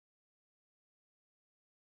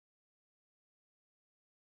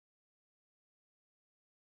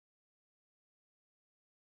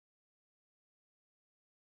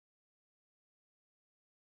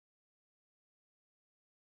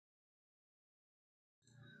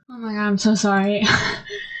Oh my god, I'm so sorry.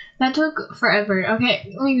 That took forever.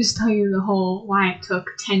 Okay, let me just tell you the whole why it took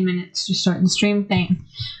 10 minutes to start the stream thing.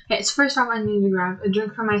 Okay, so first off, I needed to grab a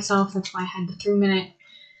drink for myself. That's why I had the 3-minute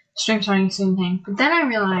stream starting soon thing. But then I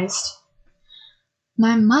realized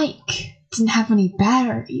my mic didn't have any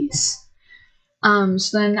batteries. So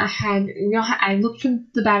then I looked for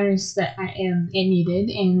the batteries that it needed,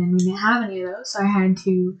 and then we didn't have any of those, so I had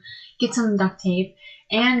to get some duct tape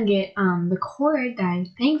and get the cord that I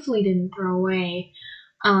thankfully didn't throw away,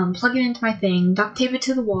 plug it into my thing, duct tape it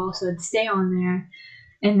to the wall so it'd stay on there,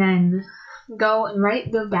 and then go and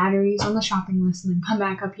write the batteries on the shopping list, and then come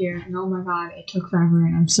back up here, and oh my god, it took forever,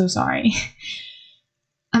 and I'm so sorry.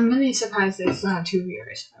 I'm really surprised that I still have 2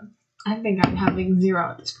 viewers. I think I'd have like 0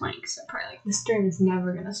 at this point, because I'm probably like, this stream is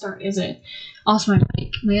never gonna start, is it? Also,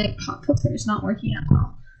 my pop filter is not working at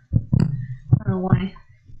all. I don't know why.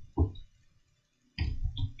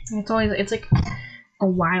 It's like a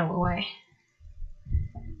while away.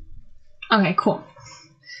 Okay, cool.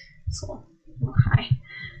 So, hi.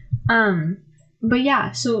 But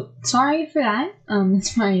yeah, so sorry for that.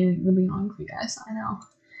 It's probably like, really long for you guys, I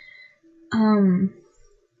know.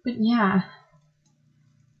 But yeah.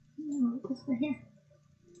 This right here.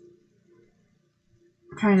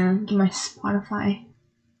 I'm trying to get my Spotify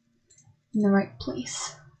in the right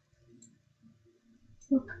place.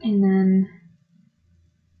 Oop, and then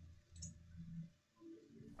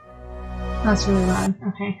that's really loud.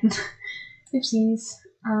 Okay. Oopsies.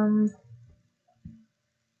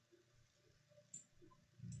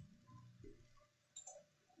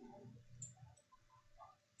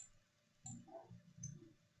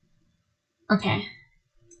 Okay.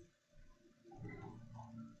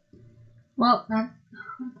 Well,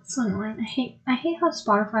 that's so annoying. I hate how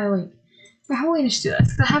Spotify, like, how will we just do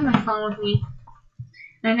this? 'Cause I have my phone with me,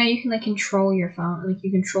 and I know you can like control your phone, like you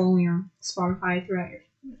control your Spotify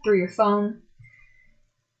through your phone.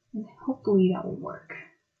 And hopefully that will work.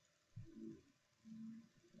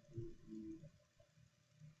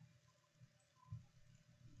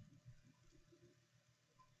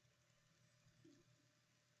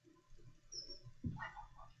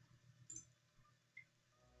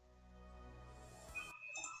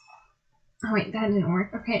 Oh wait, that didn't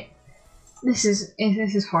work. Okay, this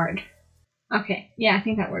is hard. Okay, yeah, I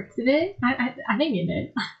think that worked. Did it? I think it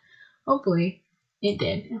did. Hopefully, it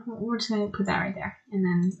did. We're just gonna put that right there, and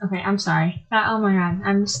then okay. I'm sorry. Oh my god,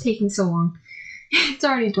 I'm just taking so long. It's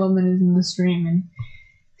already 12 minutes in the stream, and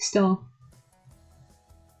still.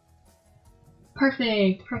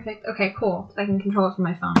 Perfect. Okay, cool. I can control it from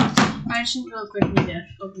my phone. I just real quick need to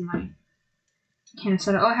open my can of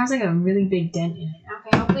soda. Oh, it has like a really big dent in it.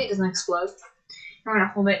 Okay, hopefully it doesn't explode. I'm gonna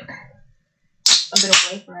hold it a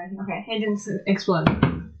bit away from it. Okay, it didn't explode,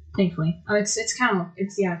 thankfully. Oh, it's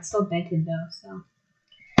still dented though, so.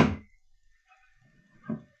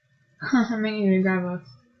 I may need to grab a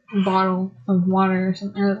bottle of water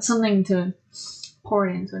or something to pour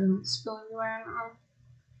it in so it doesn't spill everywhere. I don't know.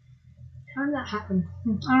 How did that happen?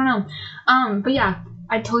 I don't know. But yeah,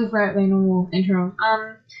 I totally forgot my normal intro.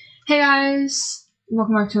 Hey guys,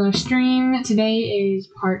 welcome back to another stream. Today is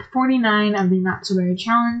part 49 of the Not So Very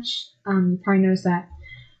Challenge. You probably noticed that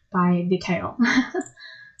by the title.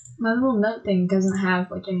 My little note thing doesn't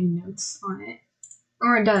have like any notes on it.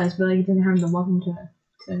 Or it does, but like it doesn't have the welcome to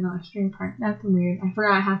another stream part. That's weird. I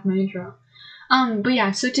forgot half my intro. But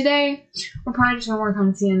yeah, so today we're probably just gonna work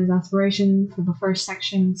on Sienna's aspiration for the first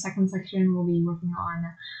section. Second section we'll be working on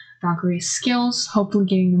Valkyrie's skills, hopefully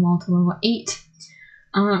getting them all to level 8.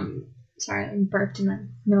 Sorry, I rekindled in the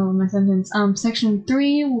middle of my sentence. Section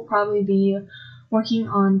 3 will probably be working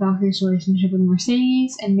on Valkyrie's relationship with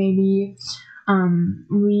Mercedes and maybe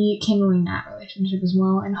rekindling that relationship as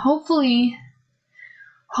well. And hopefully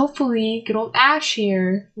good old Ash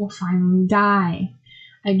here will finally die.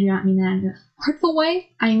 I do not mean that in a hurtful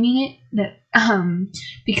way. I mean it that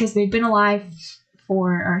because they've been alive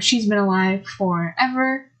or she's been alive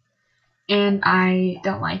forever, and I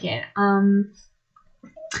don't like it.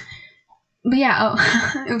 But yeah,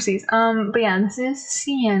 oopsies. But yeah, this is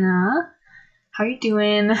Sienna. How you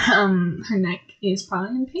doing? Her neck is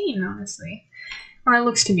probably in pain, honestly, or it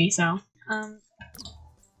looks to be so.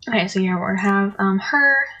 Okay, so yeah, we're gonna have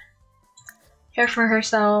her care for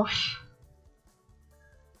herself.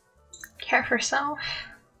 Care for herself.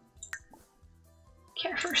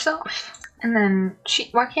 And then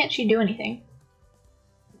why can't she do anything?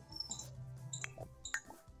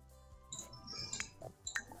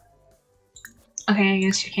 Okay, I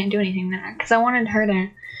guess she can't do anything then, because I wanted her to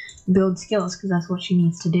build skills, because that's what she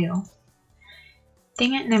needs to do.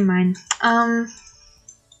 Dang it, never mind.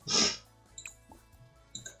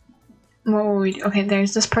 What will we do? Okay,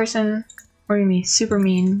 there's this person. We're gonna be super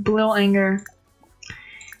mean. Belittle anger.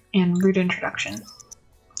 And rude introduction.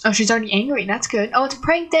 Oh, she's already angry. That's good. Oh, it's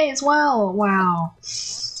prank day as well. Wow.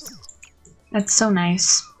 That's so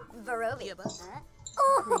nice.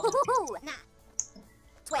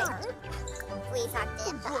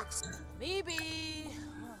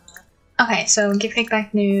 Okay, so give fake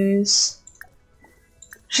back news.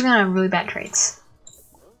 She's gonna have really bad traits.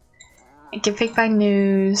 Give fake back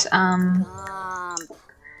news,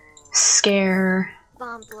 scare,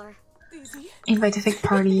 invite to fake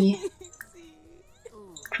party,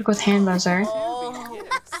 trick with hand buzzer,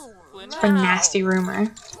 spread nasty rumor.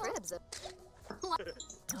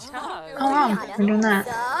 Oh wow, we're doing that.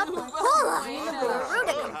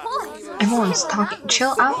 Everyone's talking.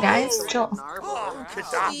 Chill out, guys. Chill.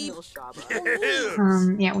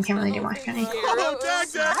 Yeah, we can't really do much, can we?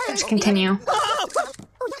 Just continue.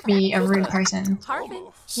 Be a rude person.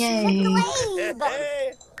 Yay.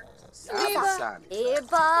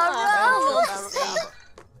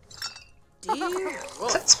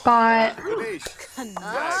 Set spot.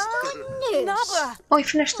 Oh, we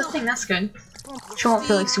finished the thing. That's good. She won't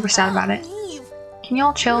feel like super sad about it. Can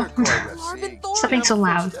y'all chill? Stop being so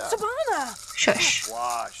loud. Shush.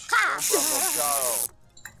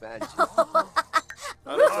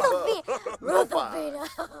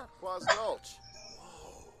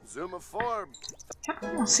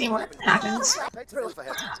 We'll see what happens.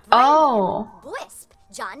 Oh!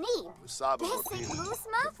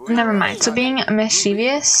 Never mind. So being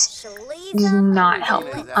mischievous does not help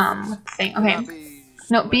thing. Okay.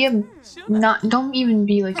 No, don't even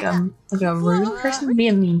be like a rude person, be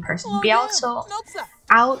a mean person. Be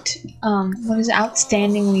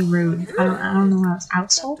outstandingly rude. I don't know how it's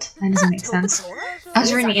outsult. That doesn't make sense. I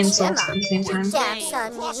was reading insults at the same time.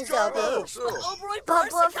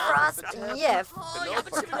 Yeah,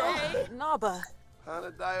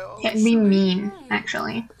 be mean,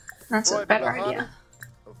 actually. That's a better idea.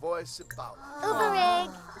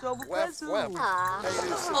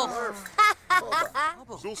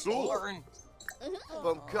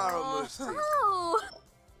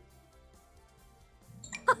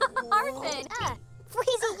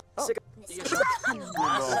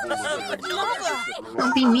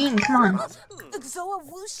 Don't be mean, come on.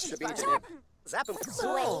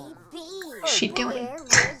 What's she doing?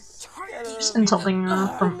 Just insulting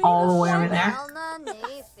from all the way over there.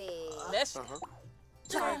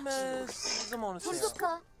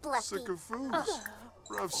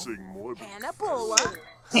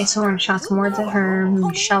 Okay, so we're gonna shout some words at her,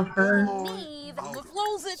 maybe shove her.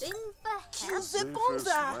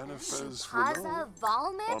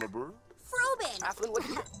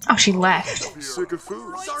 Oh, she left.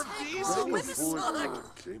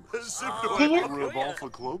 Dang it.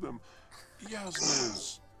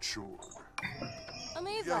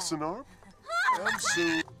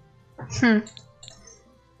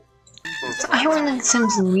 So I want the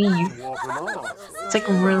Sims to leave. It's like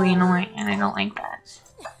really annoying, and I don't like that.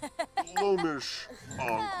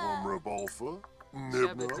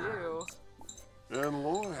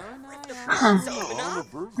 Huh. I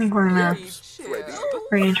think we're gonna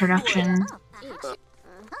reintroduction.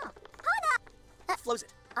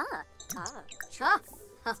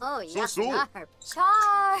 Oh, yeah.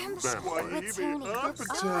 Charms.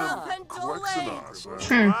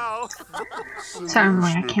 Sorry, I'm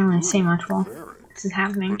like, I can't really say much while this is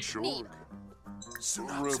happening. Short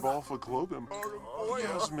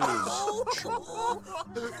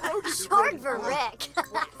for Rick.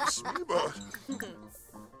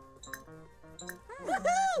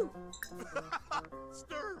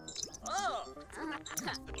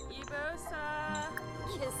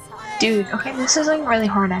 Dude, okay, this is like really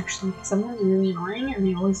hard actually, because someone's really annoying and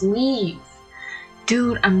they always leave.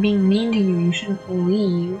 Dude, I'm being mean to you, you shouldn't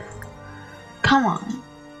leave. Come on.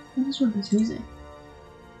 What is with this music?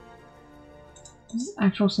 Is this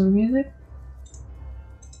actual Sim music?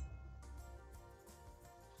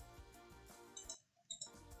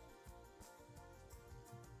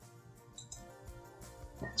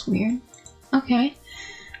 That's weird. Okay.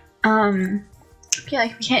 I feel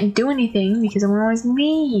like we can't do anything because everyone always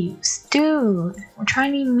leaves. Dude, we're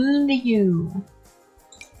trying to be mean to you.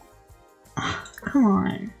 Come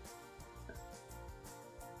on.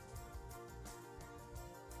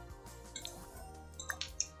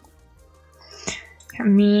 Get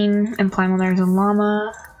mean, imply when there's a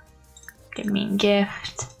llama. Get mean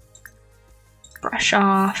gift. Brush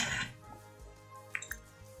off.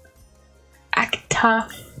 Act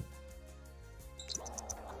tough.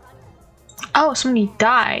 Oh, somebody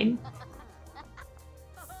died.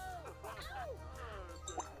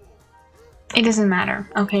 It doesn't matter.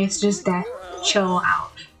 Okay, it's just death. Chill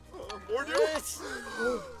out.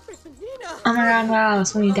 Oh my god, wow,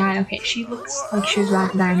 so when you die, okay, she looks like she was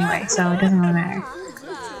about to die anyway, so it doesn't really matter.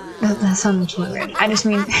 That sounds really weird. I just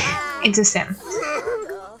mean, it's a sim.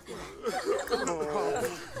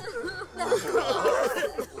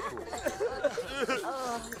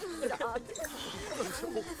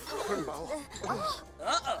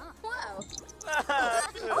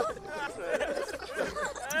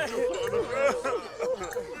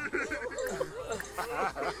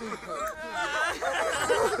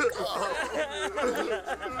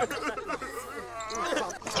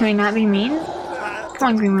 Can we not be mean? Come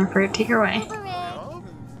on, Green Reaper, take her away.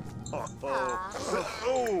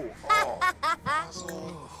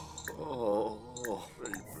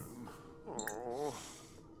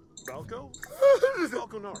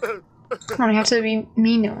 Come on, we have to be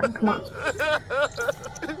mean to her. Come on.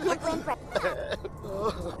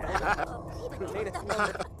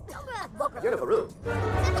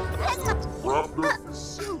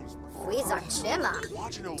 Freeze our chimma.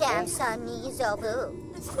 Damn sunny zobu.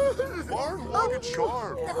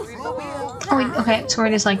 Oh, wait, okay, so we're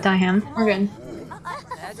just like die him. We're good.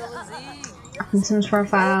 Sims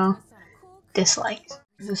profile. Disliked.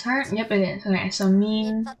 Is this her? Yep, it is. Okay, so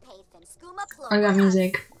mean. I got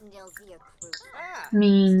music.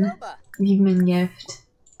 Mean. Human gift.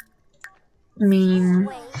 Mean.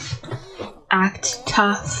 Act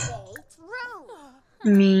tough.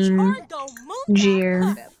 Mean.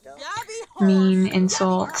 Jeer. Mean.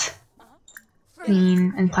 Insult.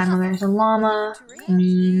 Mean. And finally there's a llama.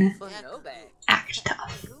 Mean. Act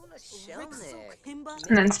tough.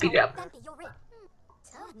 And then speed it up.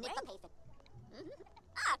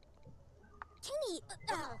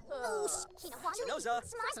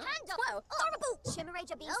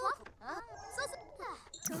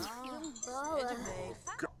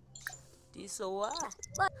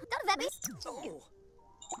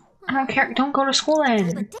 I don't care. Don't go to school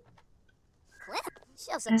then. It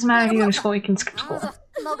doesn't matter if you go to school, you can skip school.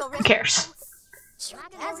 Who cares?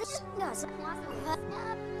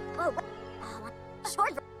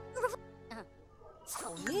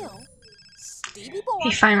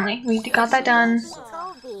 Okay, finally. We got that done.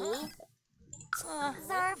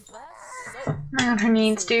 I got her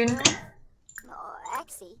needs, dude.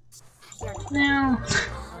 No.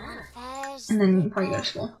 And then probably go to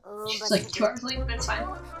school. She's like 2 hours late, but it's fine.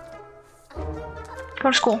 Go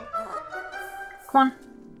to school. Come on.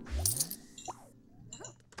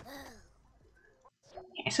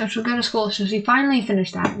 Okay, so she'll go to school. So she finally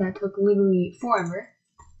finished that. That took literally forever.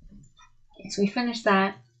 Okay, so we finished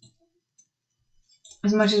that.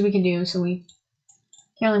 As much as we can do, so we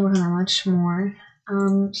can't really work on that much more.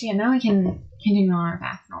 So yeah, now we can continue on our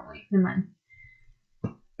path normally. Never mind.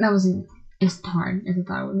 That wasn't as hard as I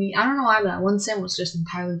thought it would be. I don't know why, but that one sim was just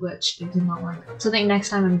entirely glitched. It did not work. So I think next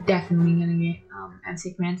time I'm definitely gonna get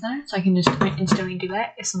MC Command Center, so I can just instantly do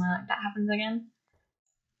that if something like that happens again.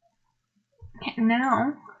 Okay,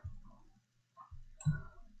 now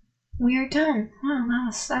we are done. Oh,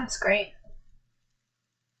 that was great.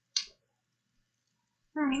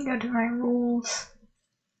 Let me go to my rules.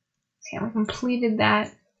 Okay, we completed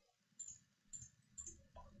that.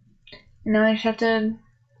 And now I just have to,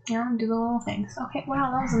 you know, do the little things. Okay,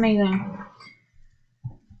 wow, that was amazing.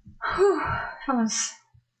 Whew, that was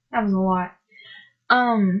a lot.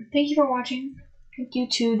 Thank you for watching. Thank you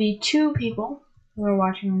to the 2 people who were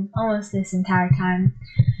watching almost this entire time.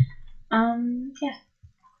 Yeah.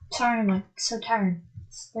 Sorry, I'm like so tired.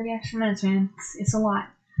 It's 30 extra minutes, man. It's a lot.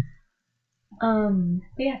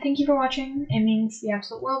 But yeah, thank you for watching. It means the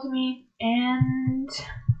absolute world to me. And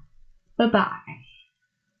bye-bye.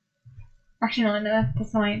 Actually, no,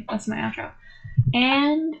 that's my outro.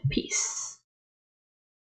 And peace.